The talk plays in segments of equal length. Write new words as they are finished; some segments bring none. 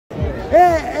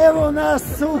Evo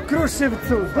nas u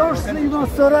Kruševcu, došli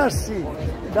Mosoraši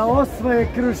da osvoje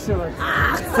Kruševac,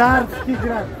 carski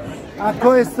grad. A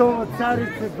koje su ovo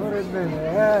carice pored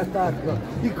mene, tako.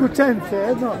 I kućence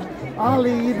jedno,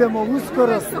 ali idemo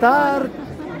uskoro start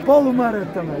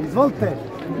polumaratona. Izvolite,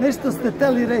 nešto ste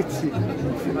hteli reći.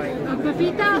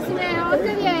 Pitao si me,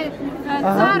 otkad je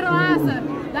car Lazar?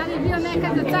 Da li je bio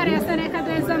nekada car? Ja sam rekao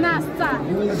da je za nas car.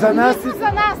 Za nas? Mi smo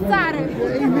za nas care.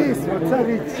 I mi smo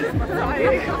carići.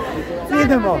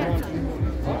 Idemo.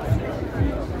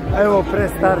 Evo pre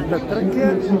starta trke.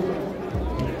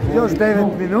 Još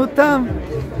 9 minuta.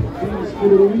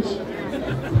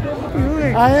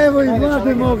 A evo i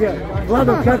Vlade moga.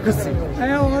 Vlado, kako si?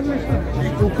 Evo, odlično.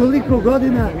 U koliko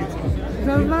godina?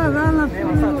 Za 2 dana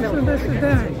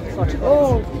 89.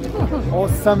 O,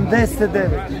 89.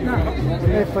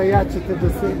 E pa ja ću te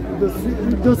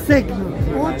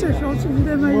dosegnuti. Hoćeš,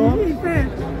 idemo i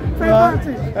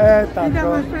prebaciš. Tako.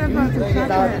 Idemo i prebaciš.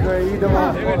 Tako je,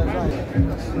 idemo.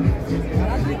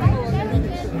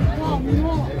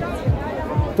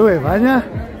 Tu je Vanja,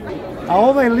 a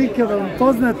ovaj lik je vam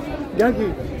poznat, Gagi,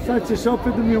 sad ćeš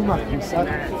opet da mi umahniš, sad?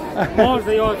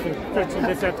 Možda i osim, trećem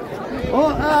desetku.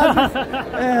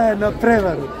 Na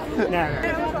prevaru.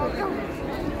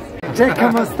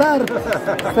 Čekamo start,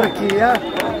 Srkija,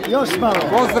 još malo.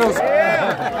 Pozdrav!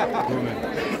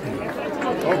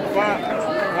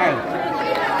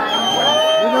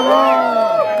 Idemo!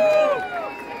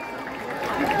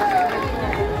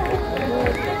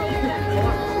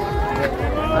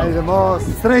 Ajdemo,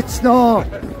 srećno!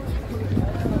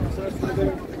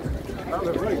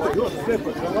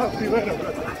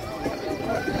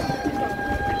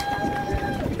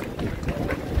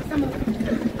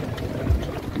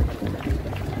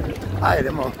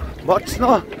 Ajdemo,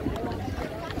 bočno!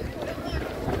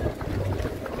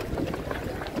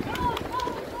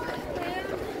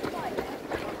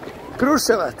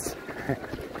 Kruševac!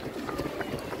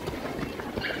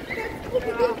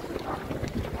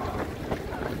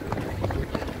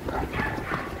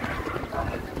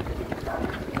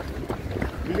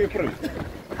 Bili je prvi.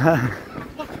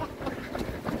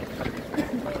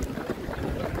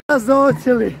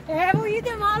 Zaoćeli. Evo ide,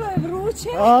 malo je vruće.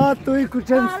 A, tu i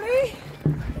kućenci. Ali,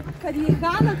 kad je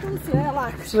Hana tu, sve je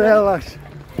lakše. Sve je lakše.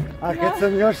 A kad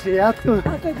sam još i ja tu. A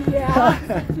kad je ja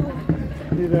tu,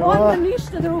 onda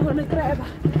ništa drugo ne treba.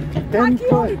 Kak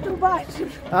i ovi trubači.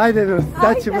 Ajde,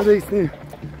 sad ćemo da ih snimimo.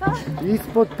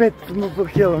 Ispod 5 smo po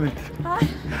kilometru.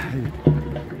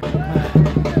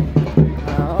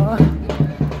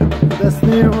 Da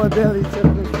snimimo delić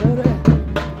atmosfere.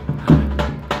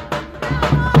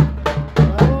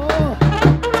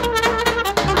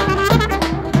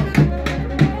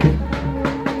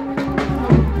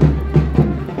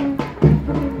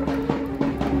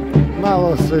 Malo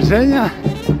osveženja,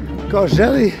 ko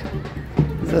želi,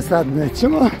 za sad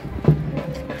nećemo.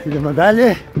 Idemo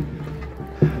dalje.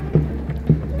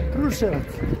 Kruševac.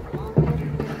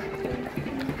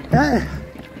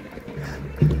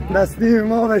 Da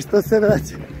snimimo ove što se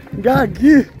vraća.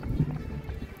 Gagi!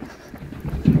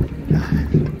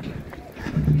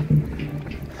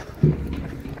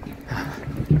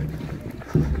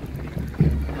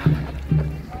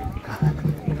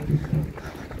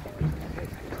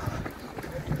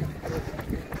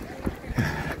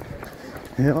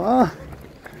 Evo.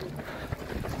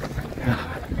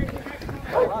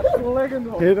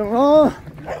 Idemo.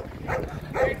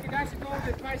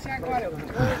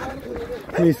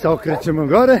 Mi se okrećemo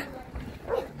gore.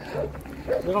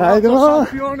 Ajdemo.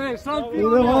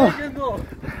 Idemo.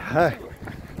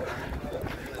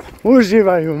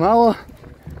 Uživaju malo.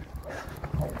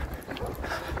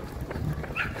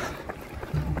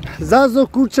 Zazo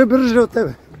kuće brže od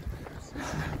tebe.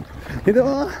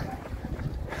 Idemo.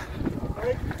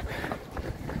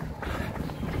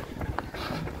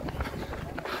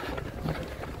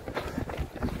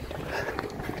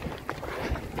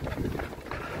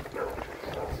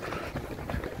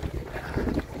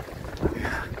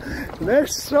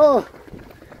 Nešto!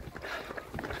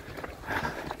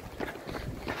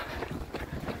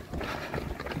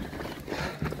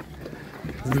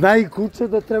 Zna i kuća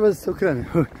da treba da se okrene.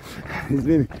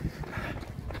 Izvini.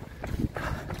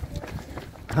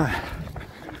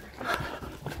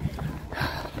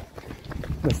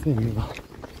 Da snimimo.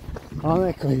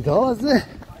 One koji dolaze.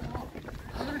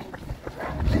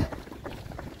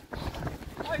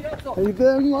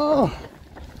 Idemo!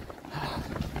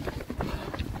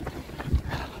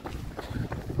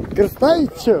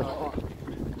 Krstajiću!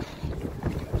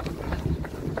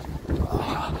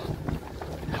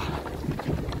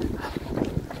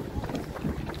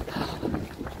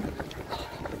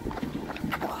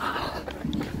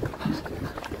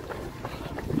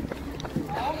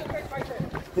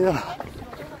 Idemo.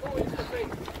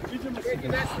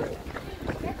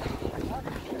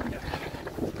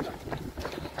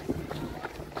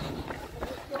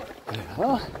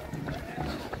 Evo.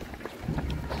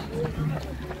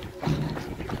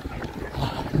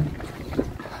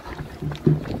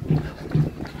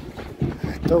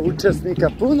 To učesnika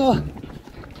puno,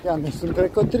 ja mislim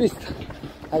preko 300,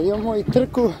 a imamo i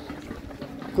trku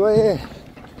koja je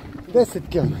 10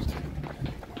 km,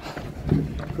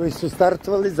 koji su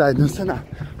startovali zajedno sa nama.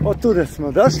 Od tuda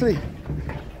smo došli,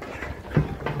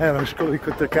 evo još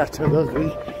koliko trkača dolazi,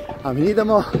 a mi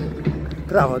idemo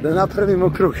pravo da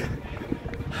napravimo krug.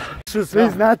 Što svi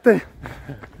znate,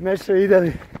 Nešo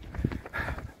ideli.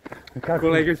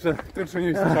 Kolege sa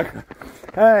trčanjem i sa šakom.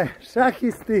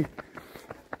 Šahisti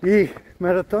i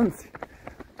maratonci,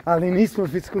 ali nismo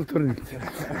fiskulturnici.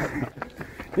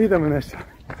 Idemo nešto.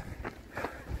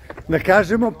 Da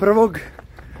kažemo 1.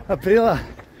 aprila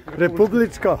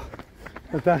republičko.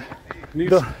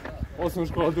 Niš,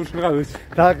 osnovna škola Dušan Radović.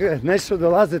 Tako je, nešto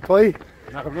dolaze tvoji.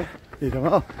 Naravno.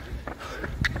 Idemo.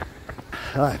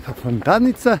 Aj, pa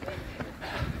fontanica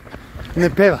ne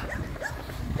peva.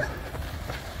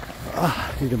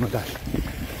 Idemo dalje.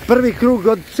 Prvi krug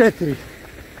od 4.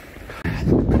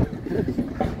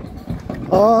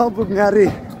 O, bubnjari.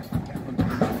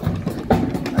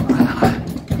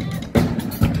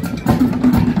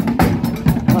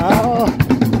 Malo.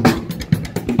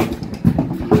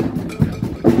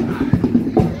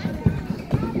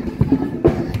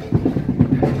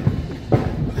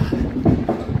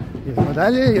 Idemo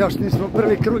dalje, još nismo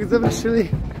prvi krug završili.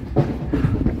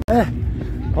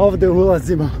 Ovdje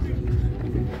ulazimo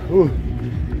u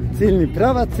ciljni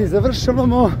pravac i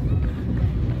završavamo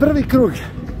prvi krug.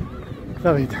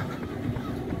 Da vidimo.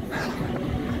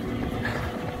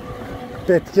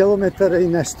 5 km i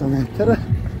nešto metara.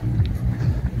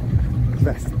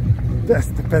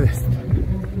 250.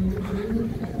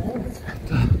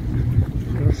 Eto,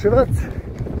 Kruševac.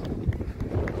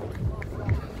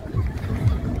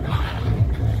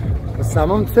 U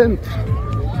samom centru.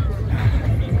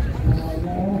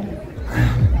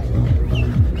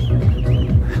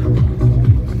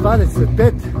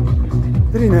 ...25,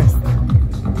 13.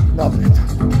 Dobro je to.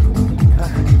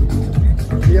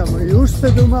 Imamo i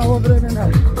uštedu malo vremena.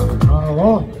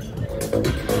 Malo.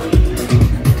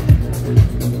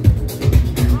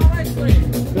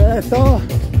 Sve je to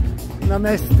na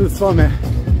mjestu svome.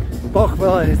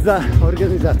 Pohvala je za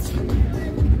organizaciju.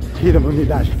 Idemo mi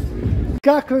dalje.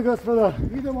 Kako je, gospodo?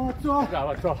 Idemo, oco.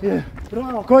 Bravo, to.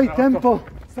 Bravo. Koji tempo?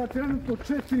 Sad trenutno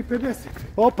 4.50.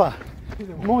 Opa,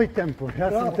 moj tempo.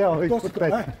 Ja sam teo ispod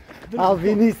 5. Ali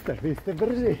vi niste, vi ste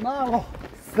brži. Malo.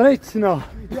 Srećno.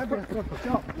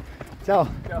 Ćao. Ćao.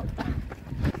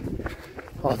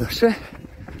 Odoše.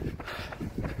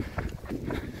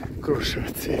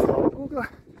 Kruševac je iz ovog ugla.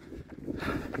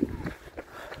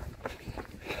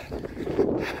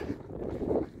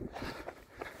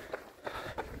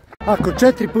 Ako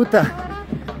 4 puta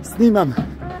snimam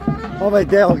ovaj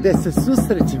deo gdje se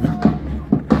susrećemo,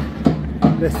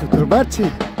 gdje se trubači,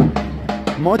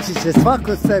 moći će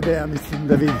svako sebe, ja mislim,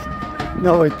 da vidi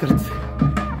na ovoj trci.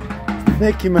 S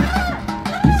nekima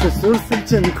se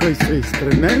susrećem koji su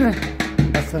ispred mene,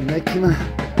 a sa nekima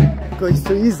koji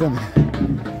su iza mene.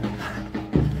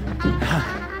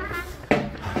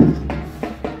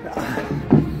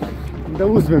 Da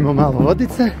uzmemo malo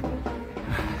vodice.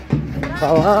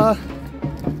 Hvala.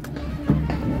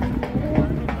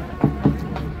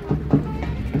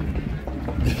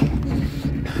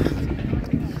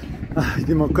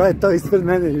 Vidimo ko je to ispred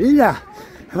mene. Vilja.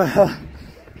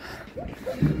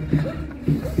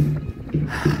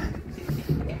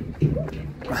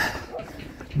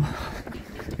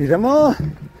 Idemo.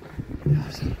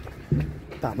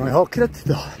 Tamo je okret.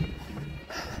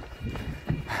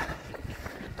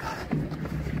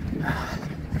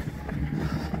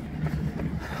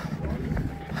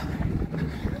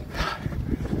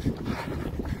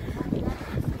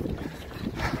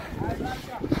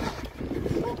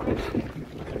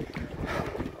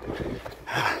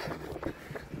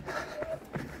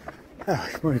 Evo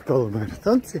ih moji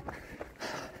polumaratonci.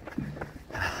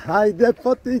 Hajde,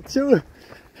 potiću.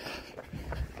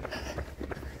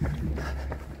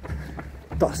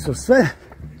 To su sve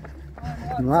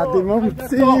mladi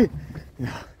momci.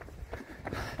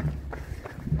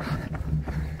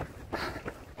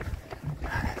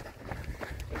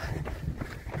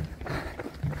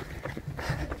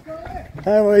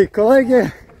 Evo i kolege.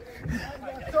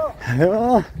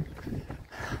 Evo.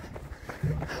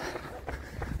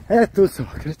 Tu se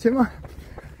okrećemo.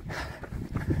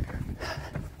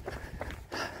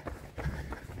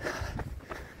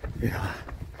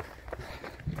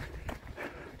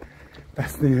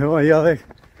 snimimo i ove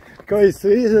koji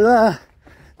su izda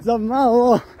za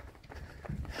malo.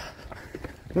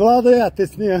 Vlado, ja te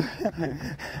snimam.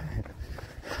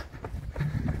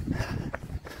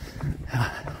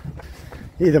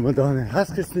 Idemo do one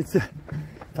raskrsnice,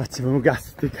 pa ćemo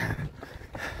ugasiti.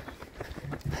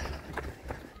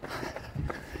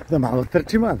 Da malo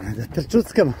trčimo, a ne da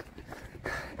trčuckamo.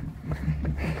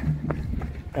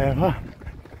 Evo.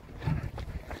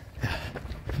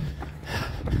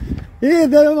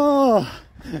 Idemo!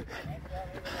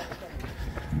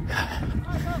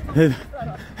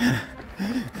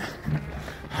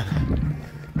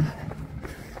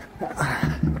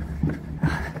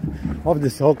 Ovdje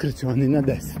se okreću oni na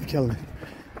 10 km.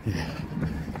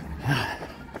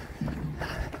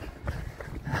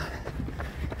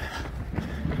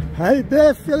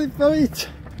 Hajde, Filipović!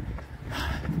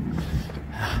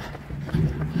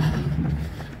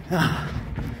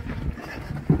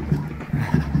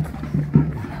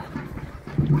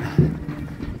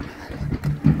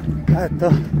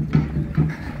 Eto.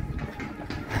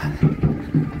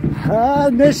 A,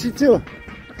 Nešiću!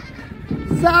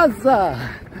 Zaza!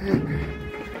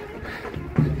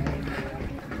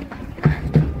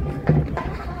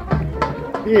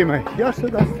 Ima ih još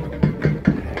od nas.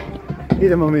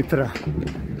 Idemo mi pravo.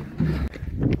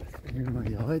 Imamo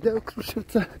i ovaj deo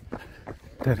Kruševca.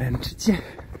 Terenčići.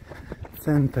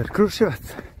 Centar Kruševac.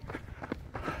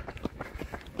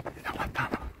 Idemo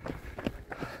tamo.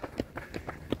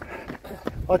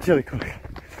 Hoće li koga?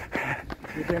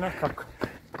 Ide nekako.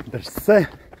 Drž se.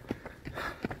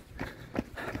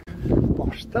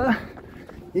 Pošta.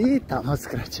 I tamo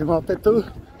skrećemo opet u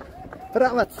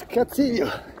pravac ka cilju.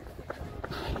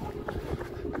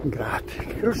 Grad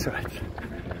Kruševac.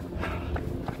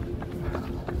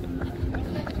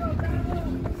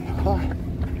 Evo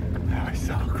i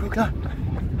sa okruga.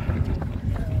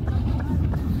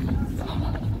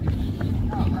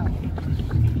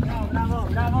 Bravo,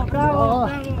 bravo, bravo!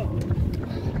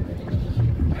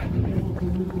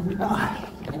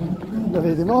 Da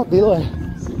vidimo, bilo je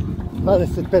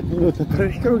 25 minuta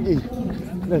prvih krug i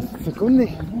 10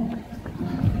 sekundi.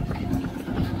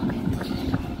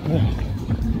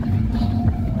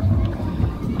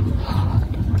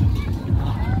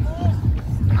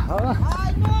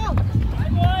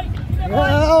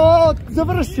 Evo,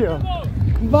 završio.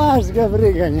 Baš ga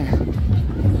briganje.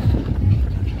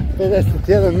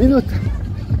 51 minut.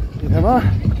 Idemo.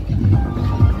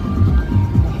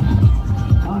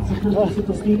 Kako se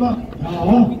to snima?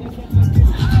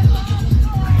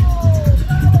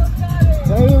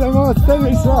 Idemo,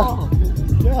 Stemiša.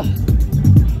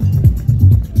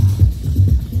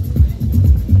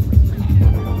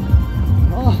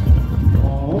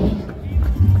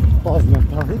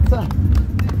 Poznata ulica.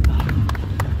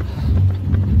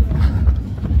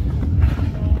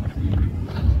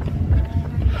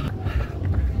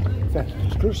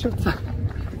 Centar Kruševca.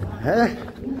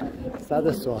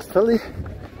 Sada su ostali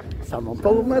samo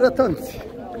polumaratonci.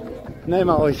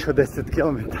 Nema ovih od 10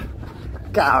 km.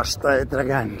 Kao što je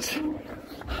Draganč.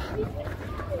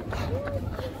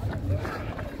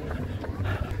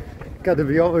 Kada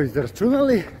bi ovo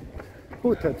izračunali,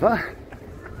 puta 2,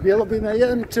 bilo bi na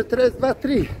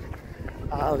 1.42.3.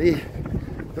 Ali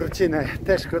vrućina je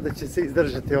teško da će se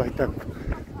izdržati ovaj tempo.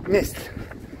 Mislim.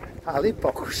 Ali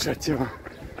pokušat ćemo.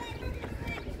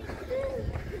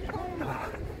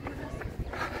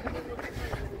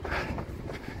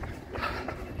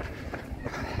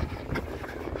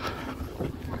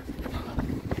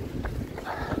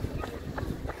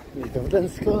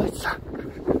 Vidovdanska ulica.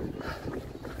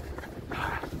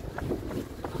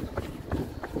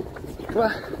 Crkva.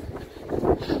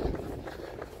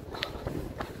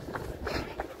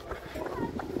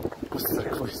 Uz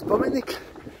crkvu i spomenik.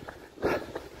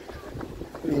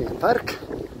 Mini park.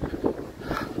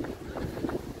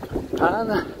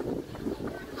 Fontana.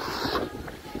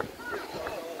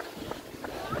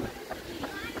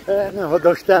 Ne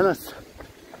odoh danas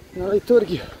na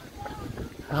liturgiju.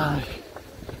 Ali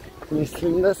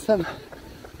mislim da sam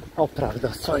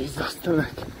opravdao svoj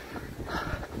izostanak.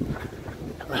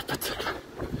 Lepa crkva.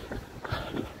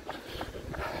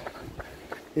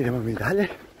 Idemo mi dalje.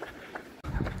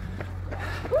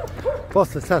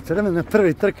 Posle sat vremena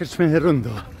prvi trkač me je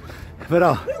rundovao.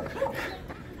 Bravo.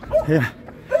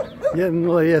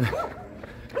 1.01.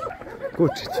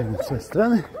 Kučiće na sve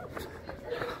strane.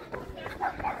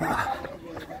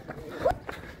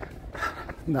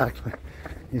 Dakle,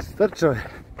 istrčao je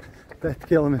 5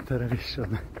 km više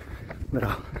od mene.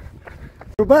 Bravo.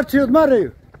 Rubači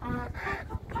odmaraju.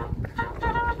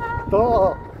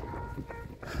 To.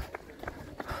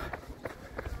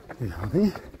 I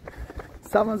oni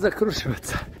samo za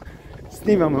Kruševaca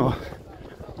snimamo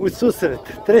u susret,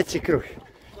 treći krug.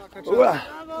 Ua.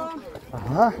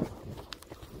 Aha.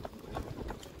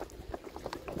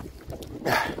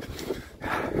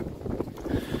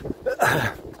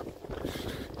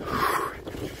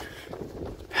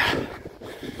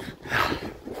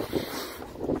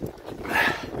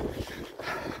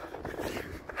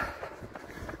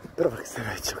 Prvak se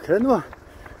već okrenuo.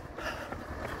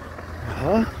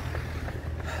 Aha.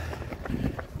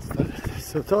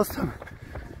 198.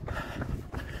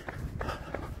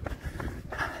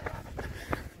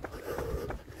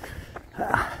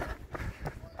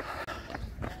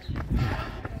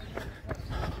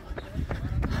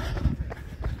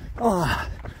 Oh,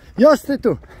 još ste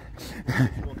tu.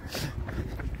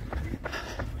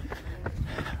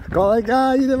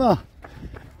 Kolega, idemo.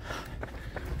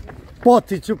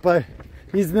 Potiču pa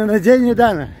iznenađenje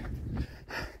dana.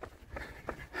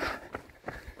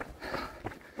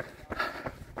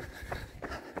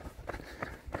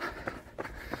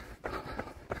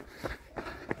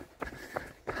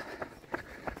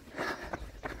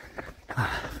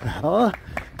 Bravo.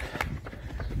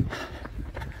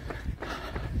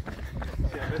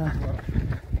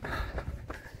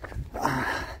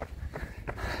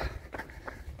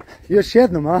 Još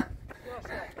jednom, a?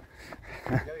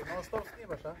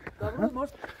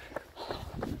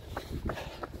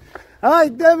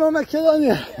 Ajdemo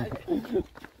Makedonija!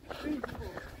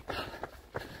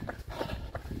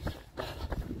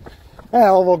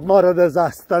 Ovog mora da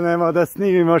zastanemo, da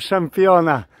snimimo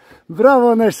šampiona.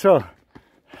 Bravo Nešo!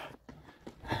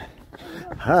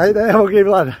 Ajde, evo ga i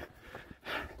Vlada.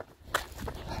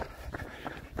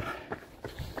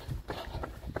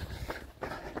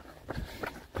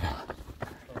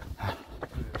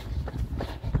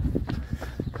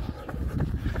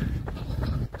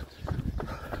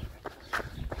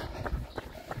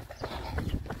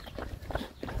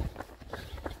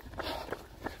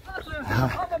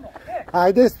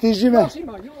 Ajde, stiži me.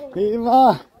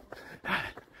 Ima.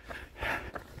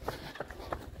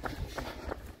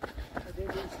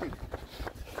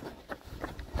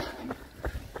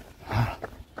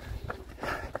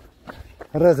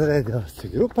 Razredila se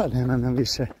grupa, nema nam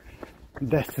više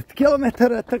 10 km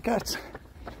trkača.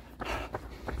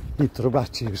 I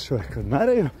trubači još uvijek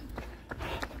odmaraju.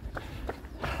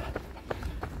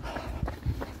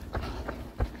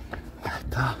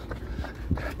 Eto,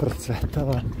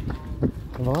 procvetala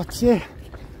voće.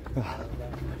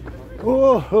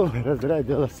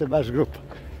 Razredila se baš grupa.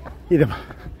 Idemo.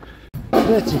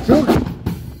 Treći krug.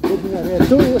 Budnar je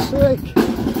tu još uvijek.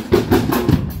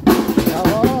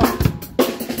 Bravo.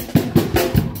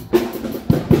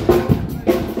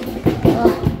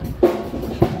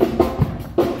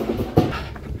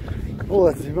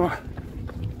 Ulazimo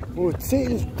u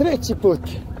cilj treći put.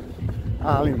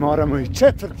 Ali moramo i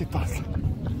četvrti posle.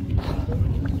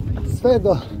 Sve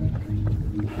do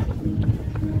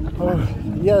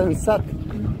 1 sat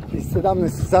i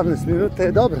 17-18 minuta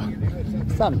je dobro.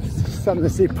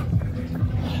 18 i po.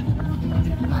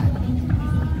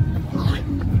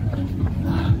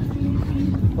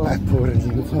 Lepo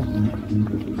urađeno to.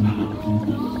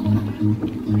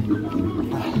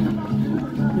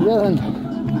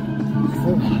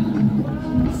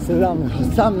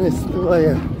 18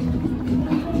 je.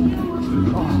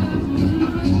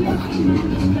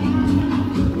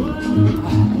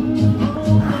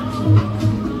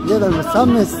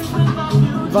 1:18,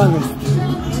 12.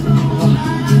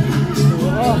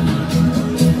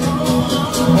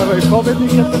 Evo i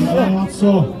pobednika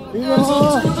trče.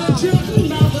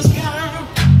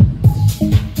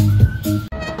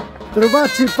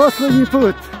 Trubači posljednji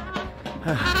put.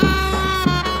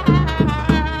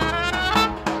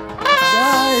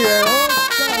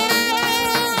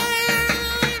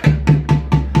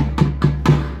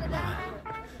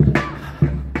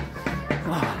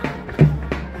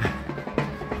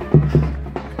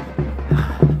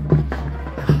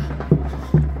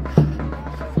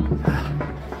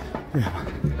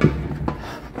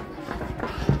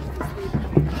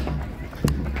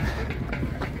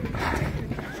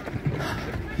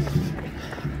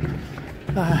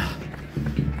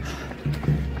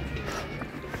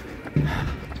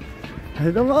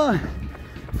 Idemo!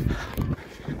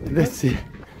 Gdje si?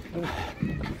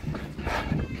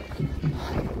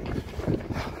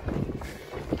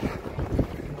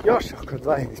 Još oko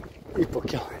 2,5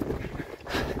 km.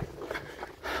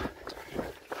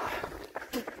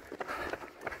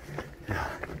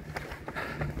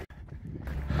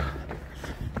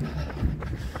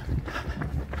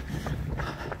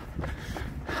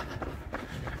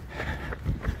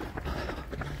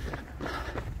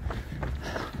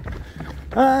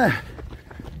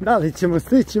 Da li ćemo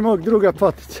stići mog druga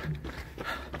Potića?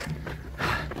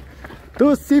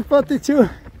 Tu si, Potiću!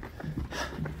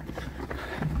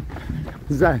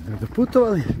 Zajedno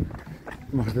doputovali.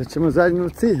 Možda ćemo zajedno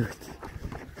uciljati.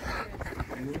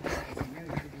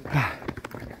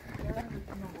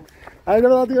 Ajde,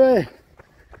 Vladile!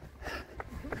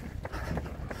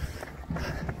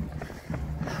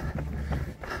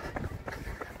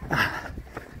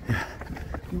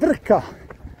 Brka!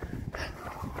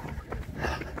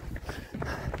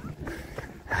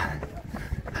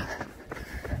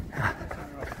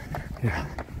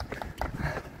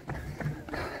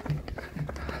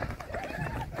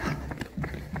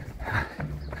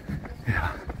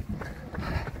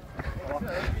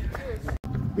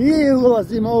 I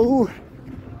ulazimo u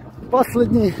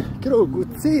posljednji krug, u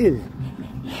cilj.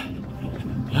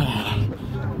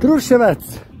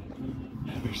 Kruševac.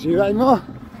 Uživajmo.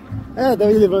 Da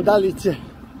vidimo da li će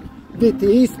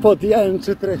biti ispod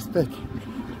 1.45.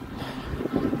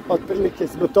 Otprilike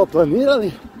smo to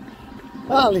planirali,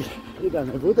 ali i da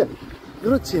ne bude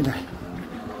vrućine.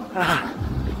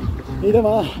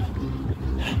 Idemo.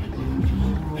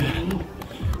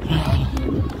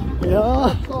 Ja.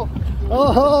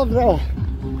 Oho, bravo.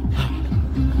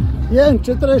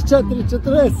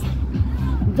 1.44.40.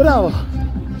 Bravo.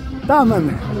 Taman.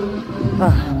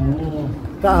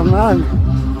 Taman.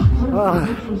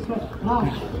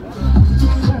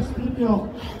 Sve snimio,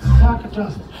 svaka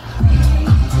čast.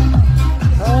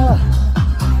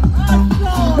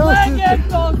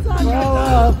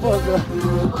 Hvala, pozdrav.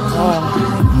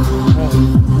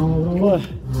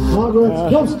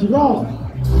 Blagovac, Domski, bravo.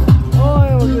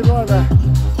 Evo gdje voda.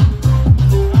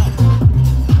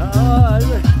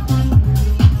 Ajde.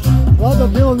 Vlada,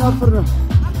 bilo naporno.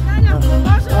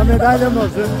 A medalja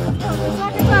može.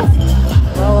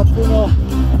 Hvala puno.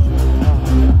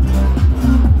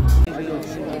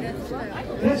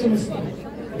 Treće mjesto.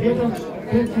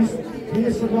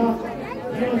 1.15.32.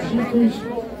 Milan Živković,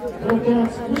 Kruševac,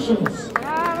 Kruševac.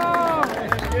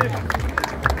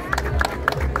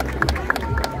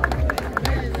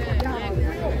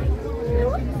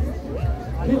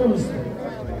 Drugo mjesto.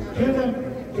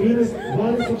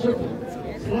 1.13.24.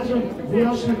 Slađan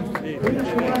Vujašin,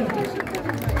 Radnički Niš.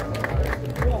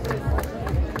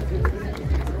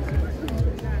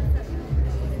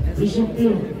 Višom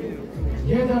pilu.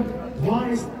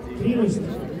 1.12.13.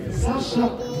 Saša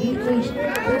Niković,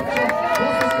 Krstic,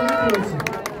 Bosanska Mitrovica.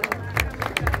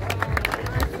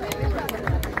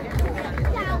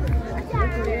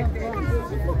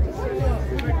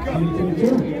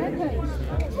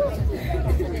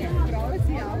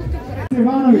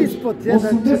 Ispod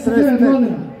 1.45.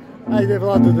 Ajde,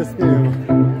 Vladu da snimimo.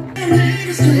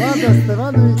 Vlada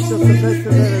Stevanović,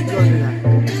 89 godina.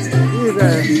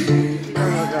 Ide.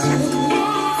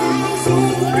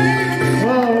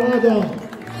 Bravo, Vlado.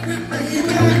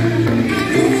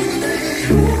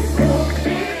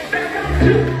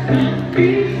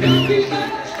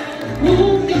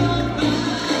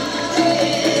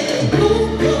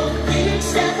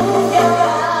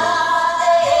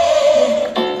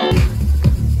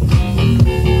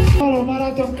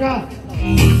 Polumaratonka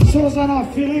Suzana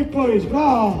Filipović,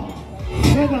 bravo.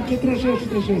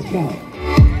 7.46.46, bravo.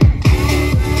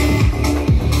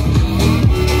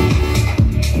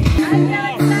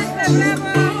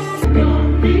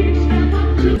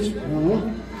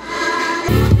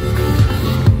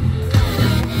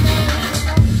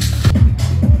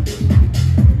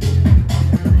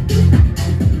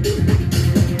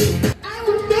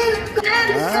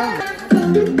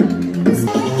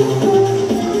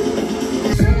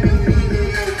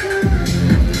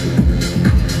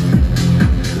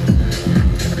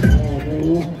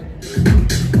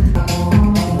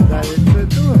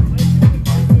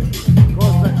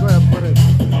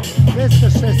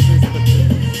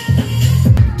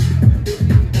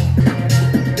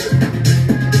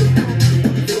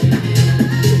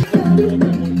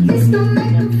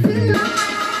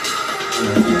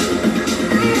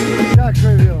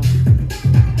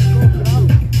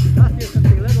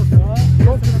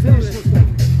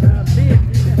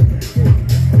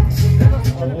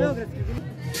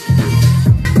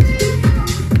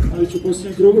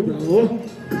 Posljednji krug, bravo.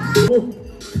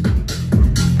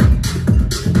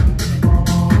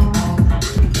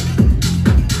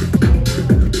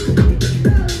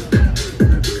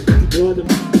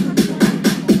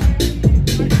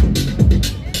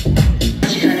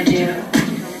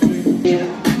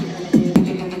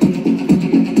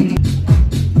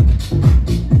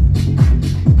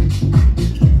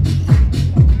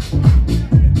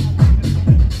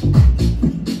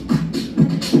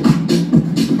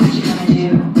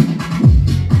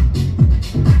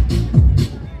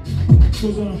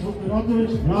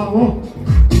 Bravo.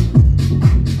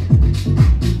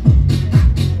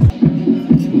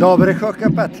 Dobre hoka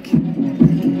patike.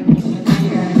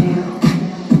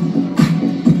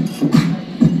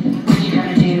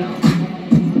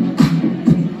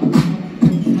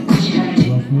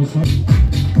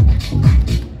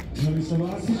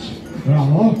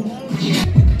 Bravo.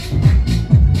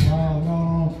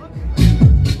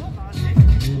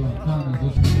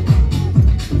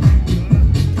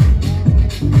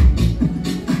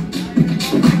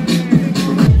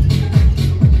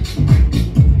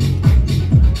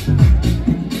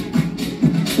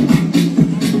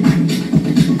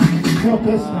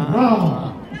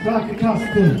 Bravo. Svaki čast.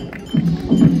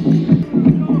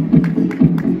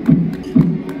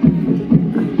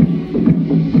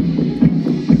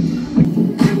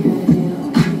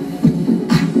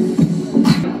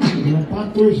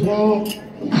 Bravo.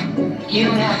 You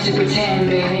don't have to pretend,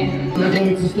 baby.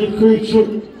 Gledalica Stojkoviću.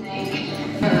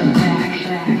 Back.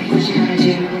 What you gonna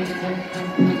do?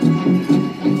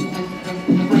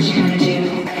 What you gonna do?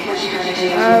 What you gonna do?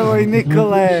 Evo i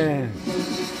Nikole.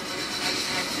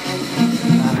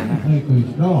 Stojković,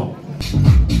 bravo.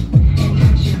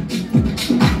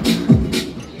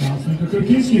 Jasnenka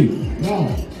Krkinski, bravo.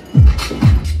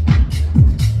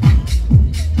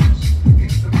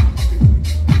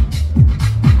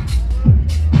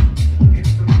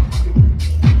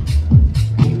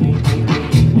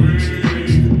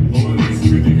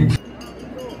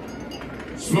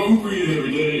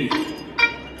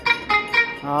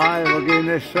 A evo ga i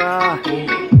Neša.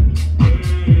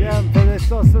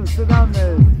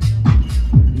 1.58.17.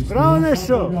 Bravo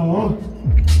Nešo. Bravo.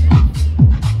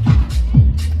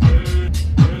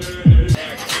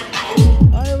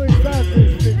 A evo i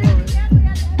Sate stigove.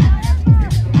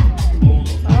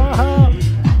 Aha.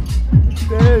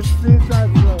 Gde si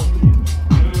zašao?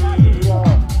 Bravo.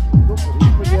 Super,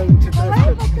 ispodijeli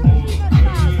 45.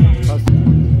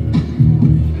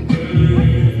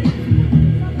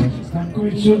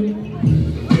 Stankoviću.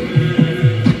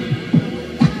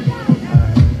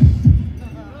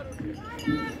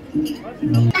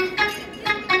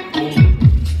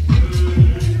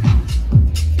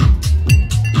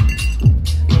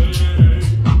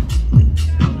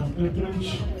 Petrović.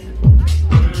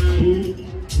 I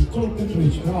Nikola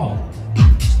Petrović, bravo.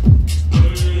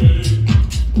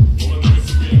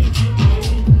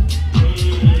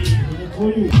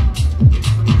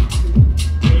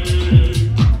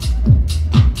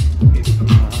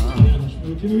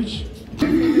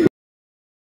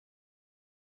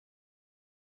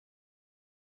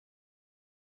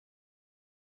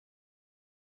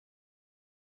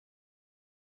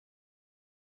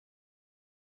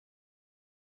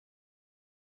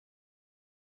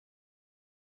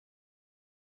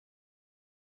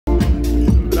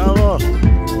 Bravo.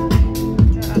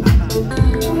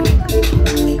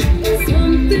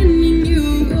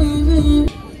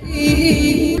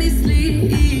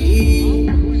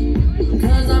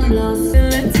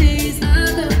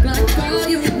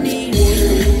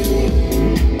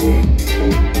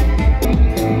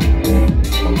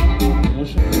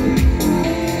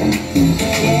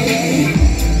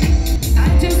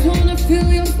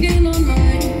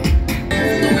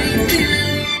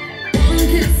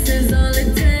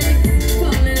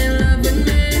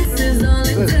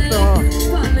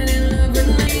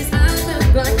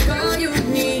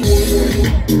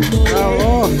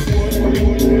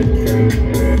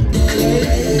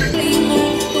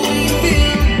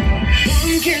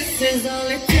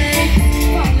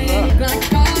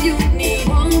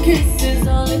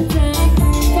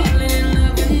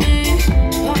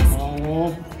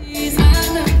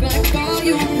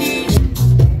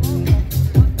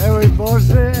 Evo i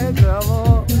Bože,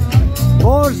 bravo.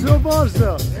 Božo,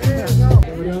 Božo.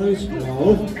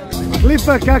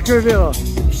 Lipa kako je bilo.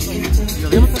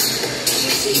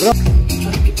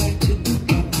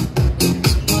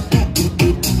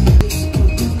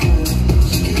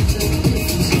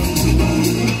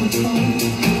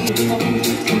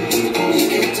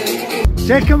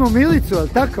 Čekamo Milicu, ali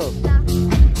tako?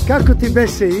 Kako ti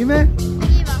beše ime?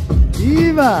 Iva.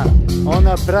 Iva!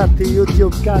 Ona prati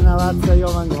YouTube kanal Aca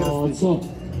Jovan Krstic.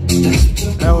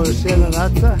 Evo još jedan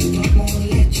Aca.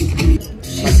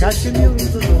 Pa kad će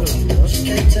Milica doći?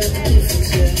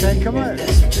 Čekamo je.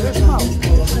 Još malo.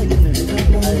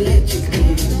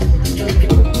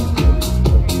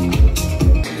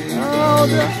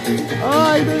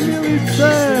 Ajde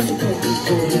Milice!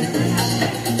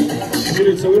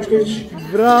 Milica Vučković.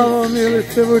 Bravo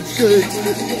Milice Vučković.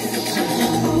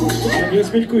 Andrija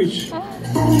Smiljković.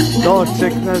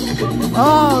 Doček nas.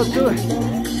 A, tu je.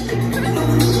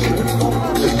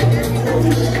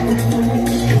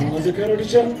 Laza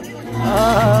Karolića.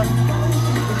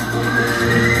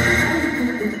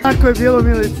 Kako je bilo,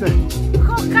 Milice?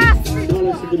 Ko Krstic.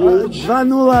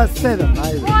 2:07,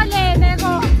 ajde. Bolje je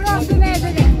nego prošle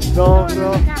nedelje.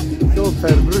 Dobro,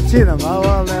 super, vrućina malo,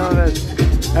 ali nema veze.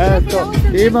 Eto,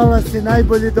 imala si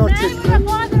najbolji doček. Najbolja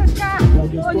podrška na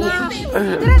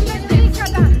trčanju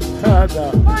ikada.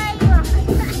 Da. Moja ima.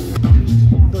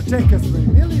 Dočeka smo i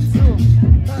Milicu,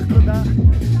 tako da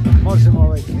možemo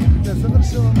ovaj klip da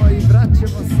završavamo i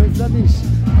vraćamo se za Niš.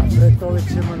 A pre toga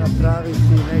ćemo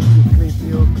napraviti neki klip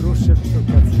i u Kruševcu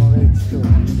kad smo već tu.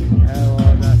 Evo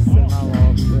da se malo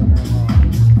okrenemo.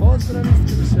 Pozdrav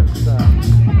iz Kruševca!